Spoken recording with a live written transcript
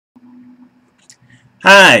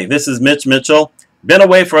Hi, this is Mitch Mitchell. Been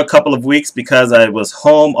away for a couple of weeks because I was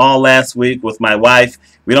home all last week with my wife.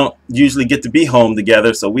 We don't usually get to be home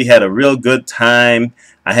together, so we had a real good time.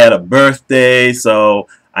 I had a birthday, so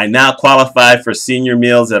I now qualify for senior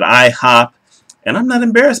meals at IHOP, and I'm not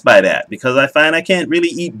embarrassed by that because I find I can't really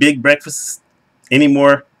eat big breakfasts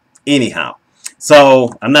anymore anyhow. So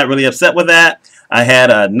I'm not really upset with that. I had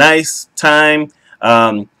a nice time,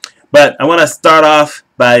 but I want to start off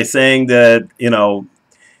by saying that,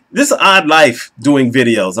 this is odd life doing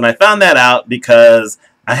videos, and I found that out because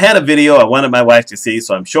I had a video I wanted my wife to see,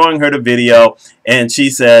 so I'm showing her the video, and she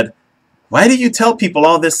said, "Why do you tell people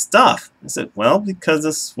all this stuff?" I said, "Well, because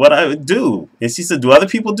it's what I would do." And she said, "Do other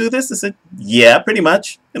people do this?" I said, "Yeah, pretty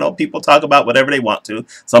much. People talk about whatever they want to.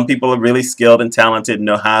 Some people are really skilled and talented and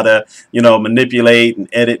know how to, manipulate and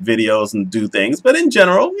edit videos and do things. But in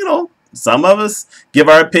general, some of us give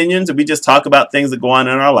our opinions and we just talk about things that go on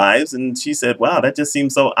in our lives." And she said, "Wow, that just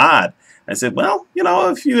seems so odd." I said, "Well,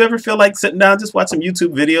 if you ever feel like sitting down, just watch some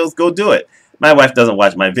YouTube videos, go do it." My wife doesn't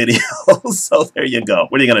watch my videos, so there you go.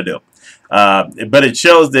 What are you going to do? But it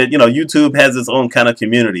shows that, YouTube has its own kind of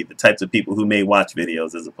community, the types of people who may watch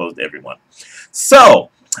videos as opposed to everyone. So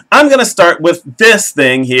I'm going to start with this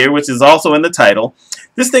thing here, which is also in the title,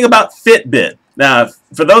 this thing about Fitbit. Now,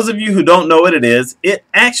 for those of you who don't know what it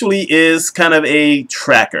actually is kind of a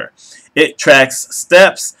tracker. It tracks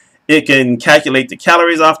steps. It can calculate the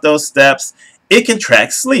calories off those steps. It can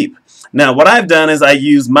track sleep. Now, what I've done is I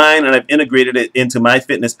use mine and I've integrated it into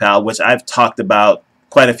MyFitnessPal, which I've talked about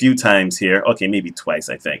quite a few times here. Okay, maybe twice,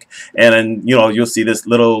 I think. And then, you'll see this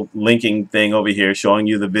little linking thing over here showing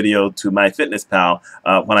you the video to MyFitnessPal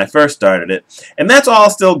when I first started it. And that's all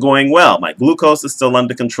still going well. My glucose is still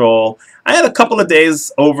under control. I had a couple of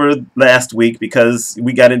days over last week because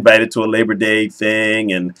we got invited to a Labor Day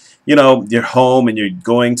thing, and you're home and you're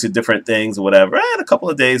going to different things or whatever. I had a couple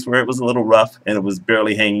of days where it was a little rough and it was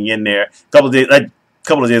barely hanging in there. A couple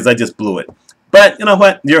of days I just blew it. But you know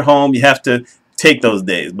what? You're home. You have to take those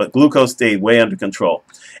days. But glucose stayed way under control.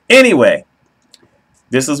 Anyway,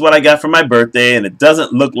 this is what I got for my birthday, and it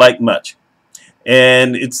doesn't look like much.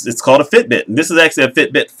 And it's called a Fitbit. And this is actually a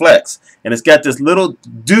Fitbit Flex. And it's got this little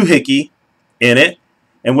doohickey in it.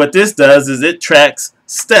 And what this does is it tracks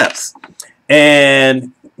steps.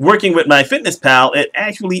 And working with MyFitnessPal, it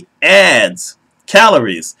actually adds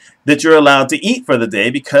calories that you're allowed to eat for the day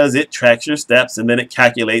because it tracks your steps and then it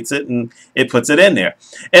calculates it and it puts it in there.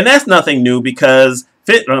 And that's nothing new because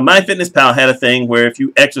MyFitnessPal had a thing where if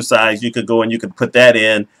you exercise, you could go and you could put that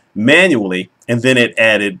in manually, and then it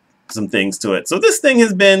added some things to it. So this thing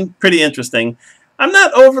has been pretty interesting. I'm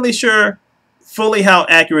not overly sure fully how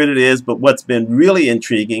accurate it is, but what's been really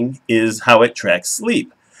intriguing is how it tracks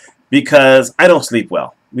sleep, because I don't sleep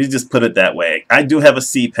well. We just put it that way. I do have a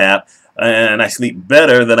CPAP, and I sleep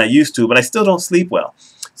better than I used to, but I still don't sleep well.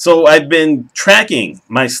 So I've been tracking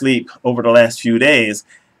my sleep over the last few days,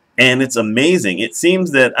 and it's amazing. It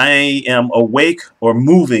seems that I am awake or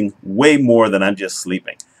moving way more than I'm just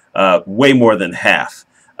sleeping, way more than half.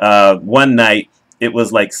 One night, it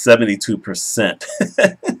was like 72%.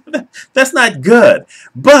 That's not good,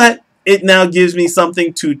 but it now gives me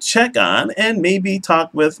something to check on and maybe talk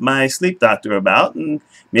with my sleep doctor about, and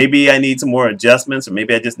maybe I need some more adjustments, or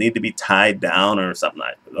maybe I just need to be tied down or something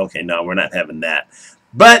like that. Okay, no, we're not having that.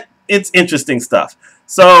 But it's interesting stuff.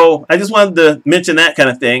 So I just wanted to mention that kind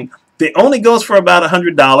of thing. It only goes for about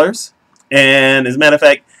 $100. And as a matter of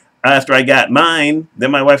fact, after I got mine,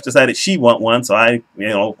 then my wife decided she wanted one, so I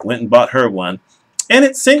went and bought her one. And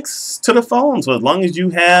it syncs to the phone. So as long as you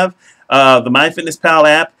have the MyFitnessPal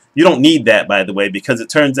app, you don't need that, by the way, because it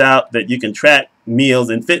turns out that you can track meals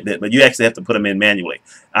in Fitbit, but you actually have to put them in manually.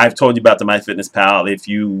 I've told you about the MyFitnessPal. If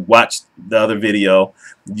you watched the other video,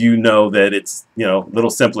 you know that it's a little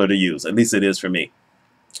simpler to use. At least it is for me.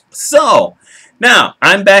 So now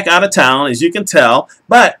I'm back out of town, as you can tell,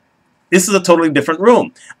 but this is a totally different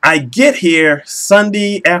room. I get here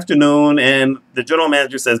Sunday afternoon, and the general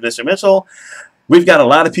manager says, "Mr. Mitchell, we've got a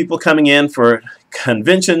lot of people coming in for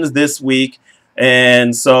conventions this week.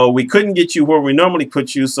 And so we couldn't get you where we normally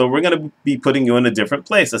put you, so we're going to be putting you in a different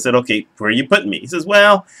place." I said, "Okay, where are you putting me?" He says,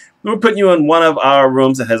 "Well, we're putting you in one of our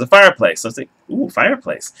rooms that has a fireplace." So I said, "Ooh,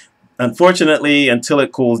 fireplace." Unfortunately, until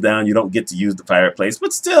it cools down, you don't get to use the fireplace,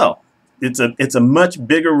 but still, it's a much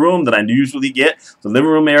bigger room than I usually get. The living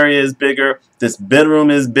room area is bigger, this bedroom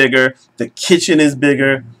is bigger, the kitchen is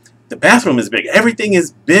bigger, the bathroom is bigger, everything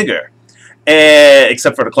is bigger,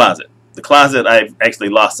 except for the closet. The closet, I've actually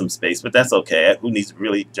lost some space, but that's okay. Who needs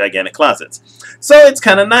really gigantic closets? So it's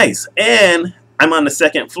kind of nice. And I'm on the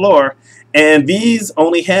second floor, And these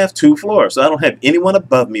only have 2 floors, so I don't have anyone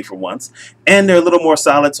above me for once. And they're a little more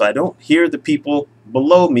solid, so I don't hear the people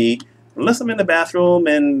below me unless I'm in the bathroom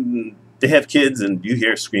and they have kids and you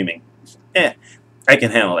hear screaming. I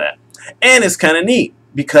can handle that. And it's kind of neat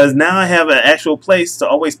because now I have an actual place to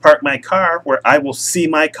always park my car where I will see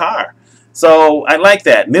my car. So I like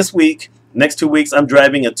that. And this week, next 2 weeks, I'm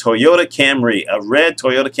driving a Toyota Camry, a red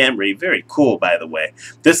Toyota Camry. Very cool, by the way.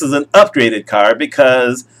 This is an upgraded car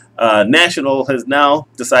because National has now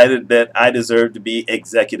decided that I deserve to be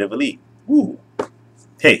executive elite. Ooh.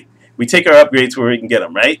 Hey, we take our upgrades where we can get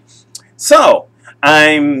them, right? So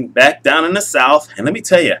I'm back down in the South, and let me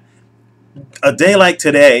tell you, a day like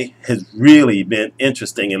today has really been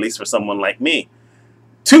interesting, at least for someone like me.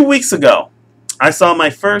 2 weeks ago, I saw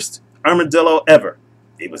my first armadillo ever.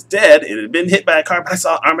 It was dead. It had been hit by a car, but I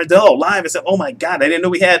saw armadillo live. I said, oh my God, I didn't know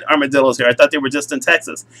we had armadillos here. I thought they were just in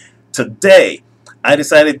Texas. Today, I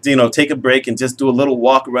decided to, take a break and just do a little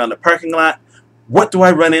walk around the parking lot. What do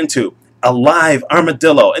I run into? A live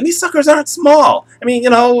armadillo. And these suckers aren't small. I mean,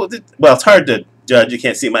 well, it's hard to judge. You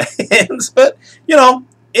can't see my hands, but,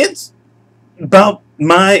 it's about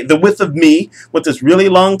the width of me with this really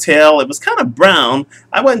long tail. It was kind of brown.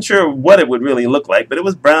 I wasn't sure what it would really look like, but it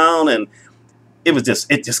was brown, and it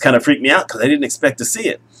just kind of freaked me out because I didn't expect to see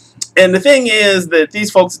it. And the thing is that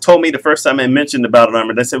these folks told me the first time I mentioned about an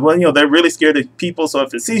armadillo, they said, well, they're really scared of people, so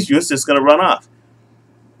if it sees you, it's just going to run off.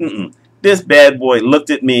 This bad boy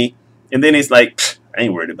looked at me, and then he's like, I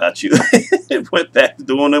ain't worried about you. It went back to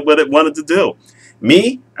doing what it wanted to do.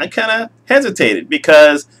 Me, I kind of hesitated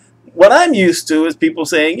because what I'm used to is people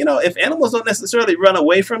saying, if animals don't necessarily run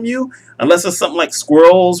away from you, unless it's something like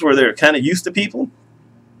squirrels where they're kind of used to people,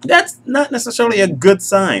 that's not necessarily a good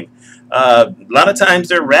sign. A lot of times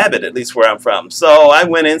they're rabid, at least where I'm from. So I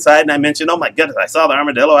went inside and I mentioned, oh my goodness, I saw the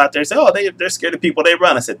armadillo out there. Say, oh, they're scared of people, they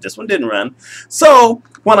run. I said, this one didn't run. So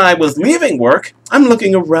when I was leaving work, I'm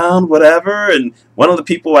looking around, whatever, and one of the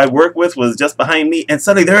people I work with was just behind me, and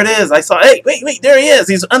suddenly there it is. I saw, hey, wait, there he is.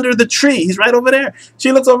 He's under the tree. He's right over there.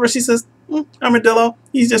 She looks over, she says, armadillo,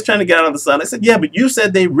 he's just trying to get out of the sun. I said, yeah, but you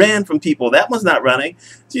said they ran from people. That one's not running.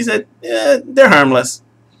 She said, yeah, they're harmless.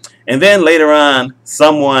 And then later on,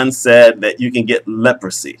 someone said that you can get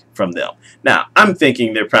leprosy from them. Now, I'm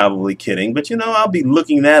thinking they're probably kidding, but I'll be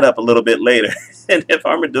looking that up a little bit later. And if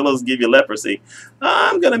armadillos give you leprosy,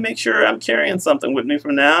 I'm going to make sure I'm carrying something with me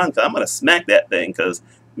from now on. I'm going to smack that thing because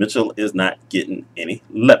Mitchell is not getting any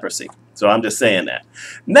leprosy. So I'm just saying that.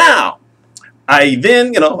 Now, I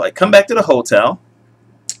then, I come back to the hotel,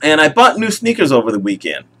 and I bought new sneakers over the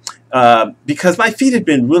weekend because my feet had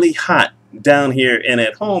been really hot down here and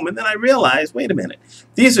at home, and then I realized, wait a minute,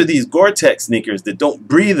 these are these Gore-Tex sneakers that don't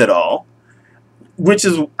breathe at all, which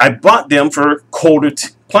is, I bought them for colder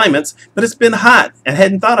climates, but it's been hot and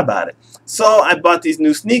hadn't thought about it. So I bought these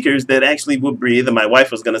new sneakers that actually would breathe, and my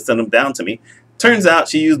wife was going to send them down to me. Turns out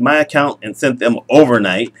she used my account and sent them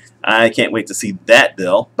overnight. I can't wait to see that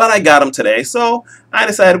bill, but I got them today, so I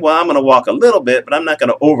decided, well, I'm going to walk a little bit, but I'm not going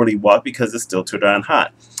to overly walk because it's still too darn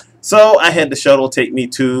hot. So I had the shuttle take me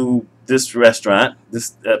to this restaurant,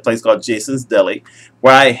 this place called Jason's Deli,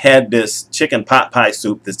 where I had this chicken pot pie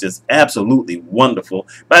soup that's just absolutely wonderful.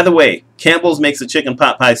 By the way, Campbell's makes a chicken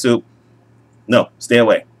pot pie soup. No, stay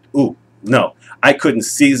away. Ooh, no. I couldn't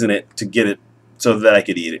season it to get it so that I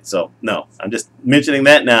could eat it. So, no. I'm just mentioning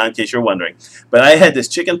that now in case you're wondering. But I had this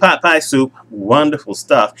chicken pot pie soup. Wonderful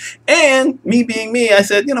stuff. And me being me, I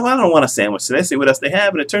said, I don't want a sandwich today. See what else they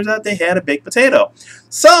have. And it turns out they had a baked potato.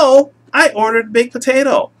 So, I ordered a baked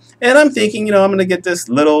potato. And I'm thinking, I'm going to get this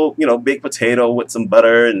little, baked potato with some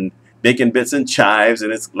butter and bacon bits and chives,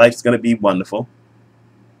 and life's going to be wonderful.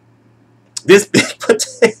 This baked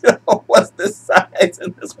potato was this size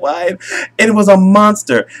and this wide, and it was a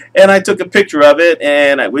monster. And I took a picture of it,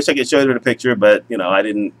 and I wish I could show you the picture, but, I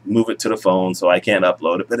didn't move it to the phone, so I can't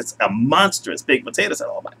upload it. But it's a monstrous baked potato. I said,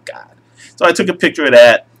 oh, my God. So I took a picture of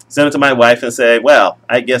that, sent it to my wife, and said, well,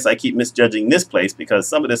 I guess I keep misjudging this place because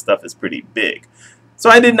some of this stuff is pretty big. So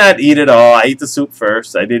I did not eat it all. I ate the soup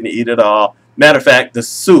first. I didn't eat it all. Matter of fact,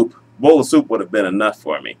 the bowl of soup would have been enough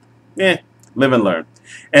for me. Live and learn.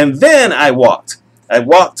 And then I walked. I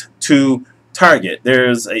walked to Target.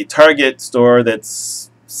 There's a Target store that's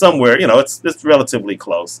somewhere, it's relatively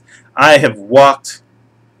close. I haven't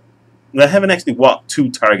actually walked to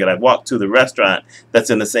Target. I've walked to the restaurant that's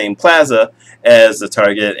in the same plaza as the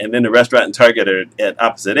Target, and then the restaurant and Target are at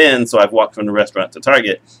opposite ends, so I've walked from the restaurant to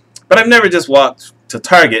Target. But I've never just walked to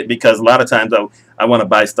Target because a lot of times I want to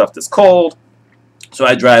buy stuff that's cold. So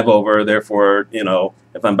I drive over. Therefore,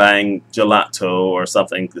 if I'm buying gelato or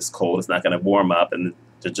something that's cold, it's not going to warm up. And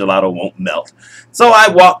the gelato won't melt. So I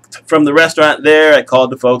walked from the restaurant there. I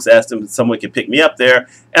called the folks, asked them if someone could pick me up there,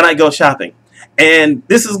 and I go shopping. And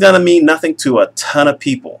this is going to mean nothing to a ton of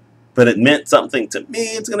people, but it meant something to me.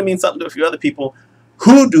 It's going to mean something to a few other people.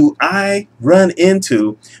 Who do I run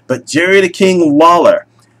into but Jerry the King Lawler?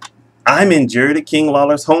 I'm in Jerry the King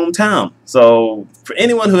Lawler's hometown. So for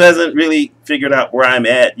anyone who hasn't really figured out where I'm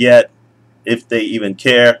at yet, if they even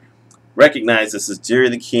care, recognize this is Jerry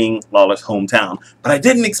the King Lawler's hometown. But I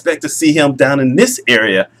didn't expect to see him down in this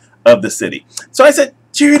area of the city. So I said,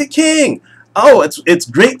 Jerry the King, oh, it's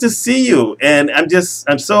great to see you. And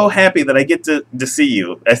I'm so happy that I get to see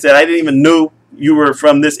you. I said, I didn't even know you were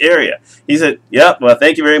from this area. He said, yep, well,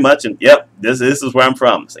 thank you very much. And yep, this is where I'm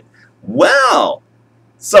from. I said, well,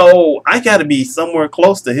 so I got to be somewhere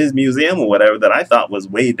close to his museum or whatever that I thought was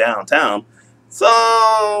way downtown. So,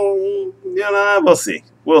 you know, we'll see.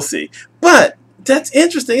 We'll see. But that's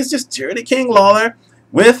interesting. It's just Jerry the King Lawler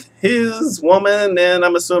with his woman, and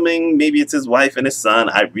I'm assuming maybe it's his wife and his son.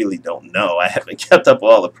 I really don't know. I haven't kept up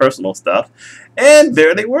all the personal stuff. And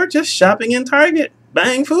there they were, just shopping in Target,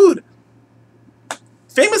 buying food.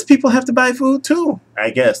 Famous people have to buy food too,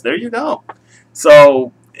 I guess. There you go.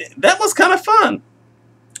 So that was kind of fun.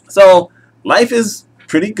 So life is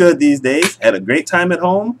pretty good these days. Had a great time at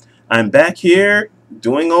home. I'm back here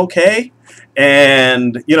doing okay.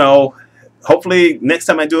 And, you know, hopefully next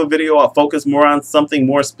time I do a video, I'll focus more on something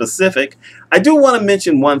more specific. I do want to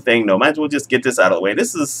mention one thing, though. Might as well just get this out of the way.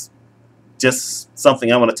 This is just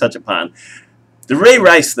something I want to touch upon. The Ray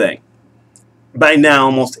Rice thing. By now,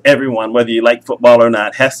 almost everyone, whether you like football or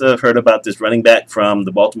not, has to have heard about this running back from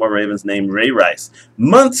the Baltimore Ravens named Ray Rice.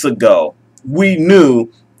 Months ago, we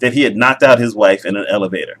knew that he had knocked out his wife in an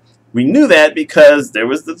elevator. We knew that because there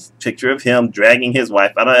was this picture of him dragging his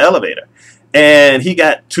wife out of an elevator. And he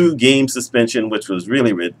got 2-game suspension, which was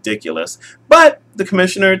really ridiculous. But the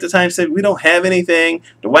commissioner at the time said, we don't have anything.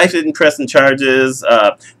 The wife didn't press any charges.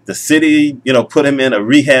 The city, you know, put him in a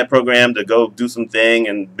rehab program to go do some thing,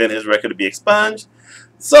 and then his record to be expunged.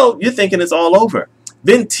 So you're thinking it's all over.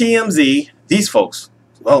 Then TMZ, these folks,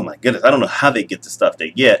 oh my goodness, I don't know how they get the stuff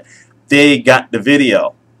they get. They got the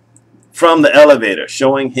video from the elevator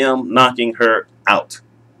showing him knocking her out.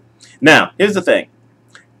 Now, here's the thing.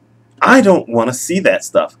 I don't want to see that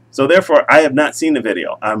stuff. So therefore, I have not seen the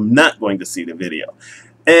video. I'm not going to see the video.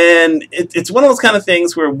 And it's one of those kind of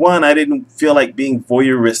things where, one, I didn't feel like being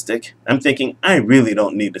voyeuristic. I'm thinking, I really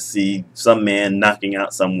don't need to see some man knocking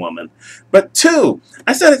out some woman. But two,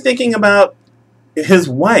 I started thinking about his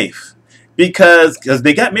wife. Because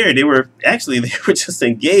they got married. They were just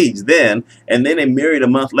engaged then, and then they married a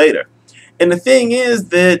month later. And the thing is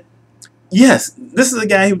that, yes, this is a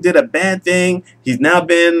guy who did a bad thing. He's now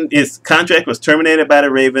his contract was terminated by the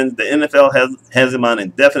Ravens. The NFL has him on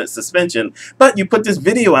indefinite suspension. But you put this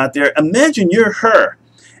video out there. Imagine you're her.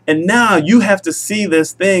 And now you have to see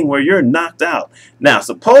this thing where you're knocked out. Now,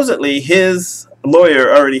 supposedly his lawyer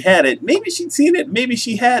already had it. Maybe she'd seen it. Maybe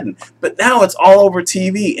she hadn't. But now it's all over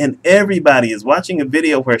TV. And everybody is watching a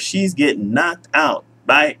video where she's getting knocked out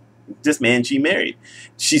by this man she married.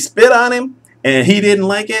 She spit on him. And he didn't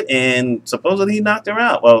like it, and supposedly he knocked her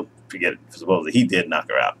out. Well, forget it. Supposedly he did knock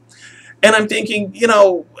her out. And I'm thinking, you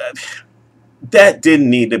know, that didn't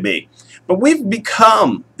need to be. But we've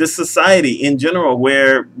become this society in general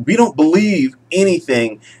where we don't believe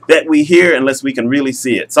anything that we hear unless we can really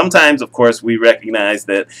see it. Sometimes, of course, we recognize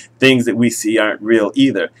that things that we see aren't real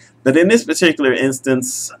either. But in this particular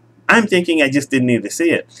instance, I'm thinking I just didn't need to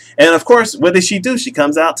see it. And of course, what does she do? She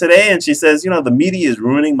comes out today and she says, you know, the media is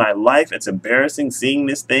ruining my life. It's embarrassing seeing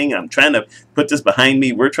this thing. I'm trying to put this behind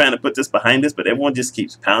me. We're trying to put this behind us, but everyone just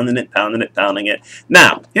keeps pounding it, pounding it, pounding it.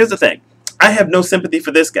 Now, here's the thing. I have no sympathy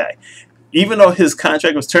for this guy. Even though his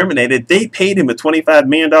contract was terminated, they paid him a $25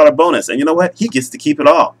 million bonus. And you know what? He gets to keep it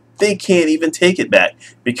all. They can't even take it back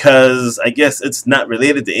because I guess it's not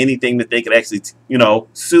related to anything that they could actually, you know,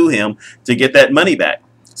 sue him to get that money back.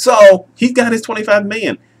 So he's got his $25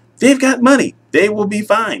 million. They've got money. They will be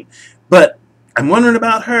fine. But I'm wondering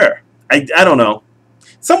about her. I don't know.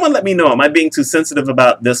 Someone let me know. Am I being too sensitive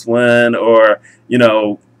about this one? Or, you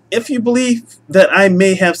know, if you believe that I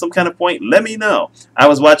may have some kind of point, let me know. I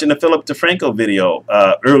was watching the Philip DeFranco video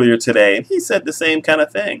earlier today, and he said the same kind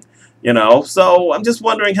of thing. You know, so I'm just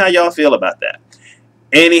wondering how y'all feel about that.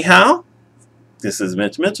 Anyhow, this is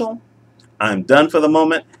Mitch Mitchell. I'm done for the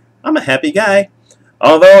moment. I'm a happy guy.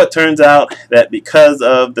 Although it turns out that because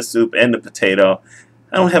of the soup and the potato,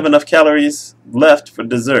 I don't have enough calories left for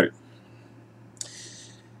dessert.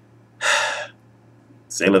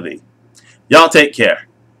 C'est la vie. Y'all take care.